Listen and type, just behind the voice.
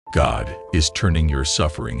God is turning your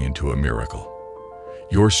suffering into a miracle.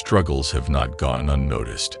 Your struggles have not gone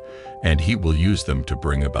unnoticed, and He will use them to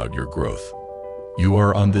bring about your growth. You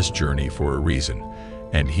are on this journey for a reason,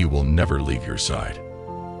 and He will never leave your side.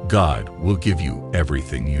 God will give you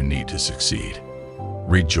everything you need to succeed.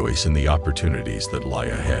 Rejoice in the opportunities that lie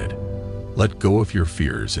ahead. Let go of your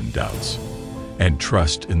fears and doubts, and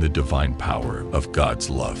trust in the divine power of God's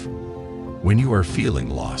love. When you are feeling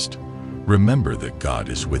lost, remember that God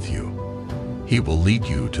is with you. He will lead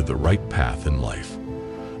you to the right path in life.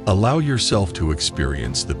 Allow yourself to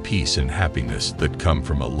experience the peace and happiness that come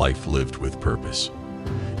from a life lived with purpose.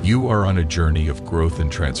 You are on a journey of growth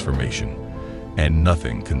and transformation, and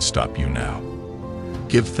nothing can stop you now.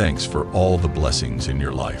 Give thanks for all the blessings in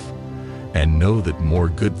your life, and know that more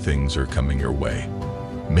good things are coming your way.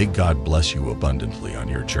 May God bless you abundantly on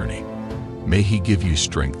your journey. May He give you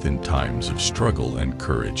strength in times of struggle and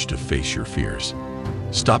courage to face your fears.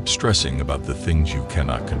 Stop stressing about the things you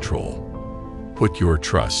cannot control. Put your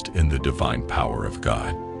trust in the divine power of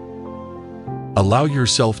God. Allow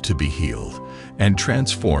yourself to be healed and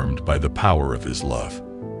transformed by the power of His love.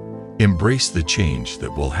 Embrace the change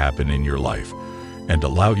that will happen in your life and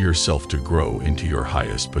allow yourself to grow into your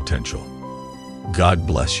highest potential. God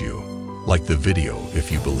bless you. Like the video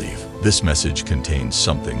if you believe. This message contains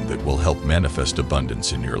something that will help manifest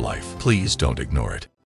abundance in your life. Please don't ignore it.